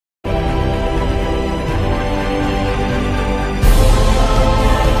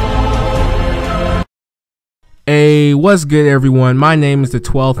Hey, what's good everyone? My name is the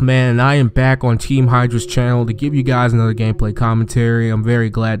 12th man and I am back on Team HyDra's channel to give you guys another gameplay commentary. I'm very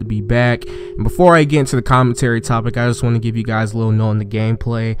glad to be back. And before I get into the commentary topic, I just want to give you guys a little note on the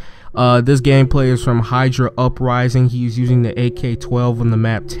gameplay. This gameplay is from HyDra Uprising. He's using the AK-12 on the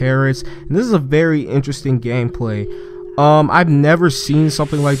map Terrace, and this is a very interesting gameplay. I've never seen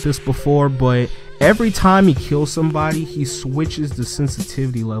something like this before, but every time he kills somebody, he switches the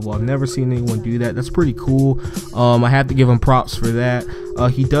sensitivity level. I've never seen anyone do that. That's pretty cool. I have to give him props for that.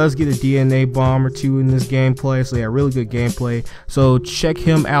 He does get a DNA bomb or two in this gameplay, so yeah, really good gameplay. So check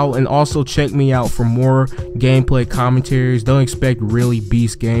him out, and also check me out for more gameplay commentaries. Don't expect really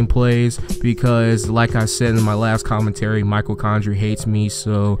beast gameplays because, like I said in my last commentary, Michael Condry hates me.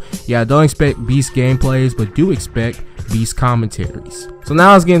 So yeah, don't expect beast gameplays, but do expect beast commentaries. So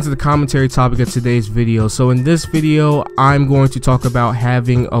now let's get into the commentary topic of today's video. So in this video, I'm going to talk about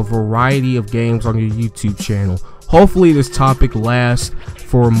having a variety of games on your YouTube channel. Hopefully this topic lasts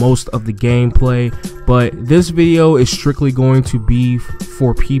for most of the gameplay, but this video is strictly going to be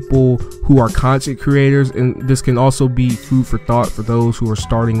for people who are content creators, and this can also be food for thought for those who are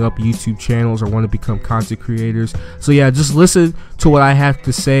starting up YouTube channels or want to become content creators. So yeah, just listen to what I have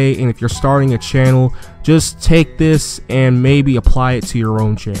to say, and if you're starting a channel, just take this and maybe apply it to your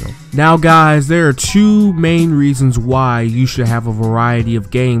own channel. Now guys, there are two main reasons why you should have a variety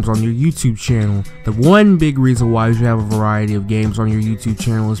of games on your YouTube channel. The one big reason why you should have a variety of games on your YouTube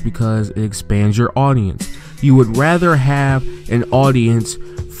channel is because it expands your audience. You would rather have an audience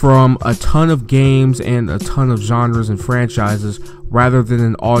from a ton of games and a ton of genres and franchises rather than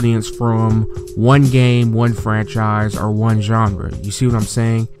an audience from one game, one franchise, or one genre. You see what I'm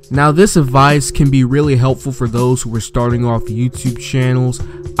saying? Now this advice can be really helpful for those who are starting off YouTube channels.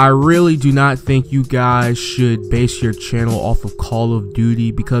 I really do not think you guys should base your channel off of Call of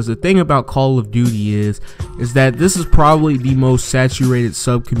Duty, because the thing about Call of Duty is that this is probably the most saturated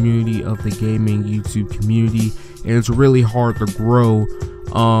sub-community of the gaming YouTube community, and it's really hard to grow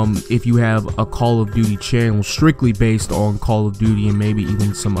if you have a Call of Duty channel strictly based on Call of Duty and maybe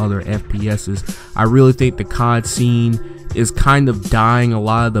even some other FPSs. I really think the COD scene is kind of dying. A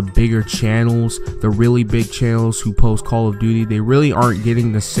lot of the bigger channels, the really big channels who post Call of Duty, they really aren't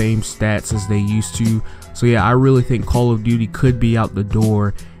getting the same stats as they used to. So yeah, I really think Call of Duty could be out the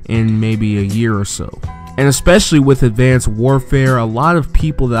door in maybe a year or so. And especially with Advanced Warfare, a lot of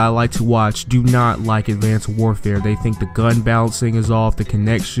people that I like to watch do not like Advanced Warfare. They think the gun balancing is off, the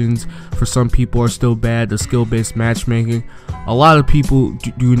connections for some people are still bad, the skill-based matchmaking. A lot of people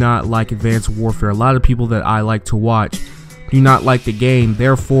do not like Advanced Warfare. A lot of people that I like to watch do not like the game,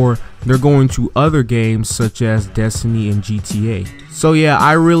 therefore they're going to other games such as Destiny and GTA. So yeah,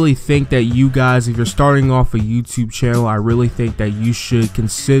 I really think that you guys, if you're starting off a YouTube channel, I really think that you should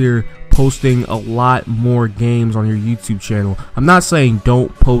consider posting a lot more games on your YouTube channel. I'm not saying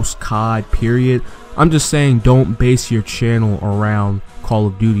don't post COD, period. I'm just saying don't base your channel around Call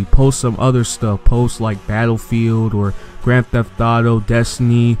of Duty. Post some other stuff. Post like Battlefield or Grand Theft Auto,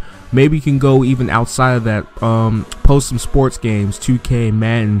 Destiny. Maybe you can go even outside of that. Post some sports games, 2K,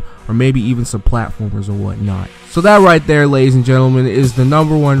 Madden, or maybe even some platformers or whatnot. So that right there, ladies and gentlemen, is the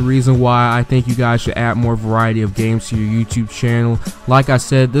 #1 reason why I think you guys should add more variety of games to your YouTube channel. Like I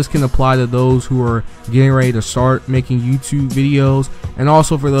said, this can apply to those who are getting ready to start making YouTube videos, and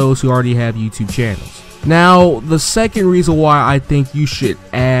also for those who already have YouTube channels. Now, the second reason why I think you should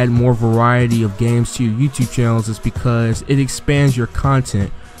add more variety of games to your YouTube channels is because it expands your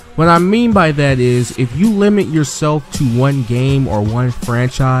content. What I mean by that is, if you limit yourself to one game or one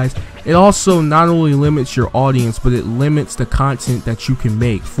franchise, it also not only limits your audience, but it limits the content that you can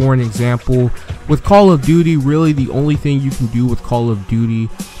make. For an example, with Call of Duty, really the only thing you can do with Call of Duty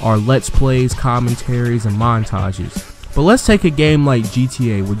are Let's Plays, commentaries, and montages. But let's take a game like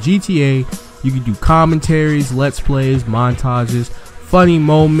GTA. With GTA, you can do commentaries, Let's Plays, montages, funny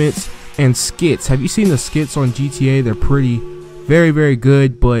moments, and skits. Have you seen the skits on GTA? They're very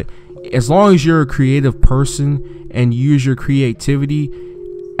good, but as long as you're a creative person and use your creativity,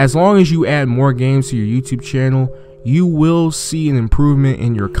 as long as you add more games to your YouTube channel, you will see an improvement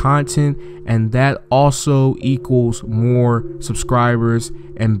in your content, and that also equals more subscribers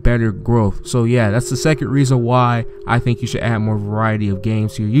and better growth. So yeah, that's the second reason why I think you should add more variety of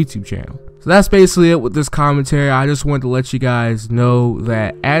games to your YouTube channel. So that's basically it with this commentary. I just wanted to let you guys know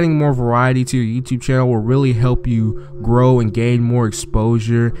that adding more variety to your YouTube channel will really help you grow and gain more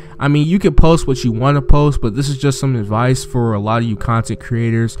exposure. I mean, you can post what you want to post, but this is just some advice for a lot of you content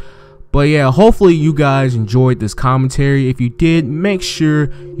creators. But yeah, hopefully you guys enjoyed this commentary. If you did, make sure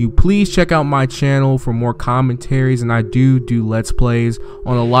you please check out my channel for more commentaries, and I do Let's Plays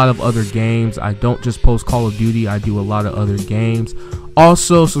on a lot of other games. I don't just post Call of Duty, I do a lot of other games.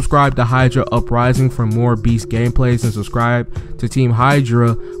 Also, subscribe to HyDra Uprising for more Beast gameplays, and subscribe to Team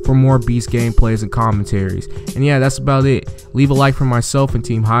HyDra for more Beast gameplays and commentaries. And yeah, that's about it. Leave a like for myself and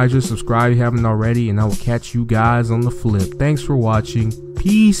Team HyDra, subscribe if you haven't already, and I will catch you guys on the flip. Thanks for watching.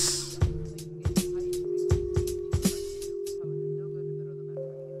 Peace.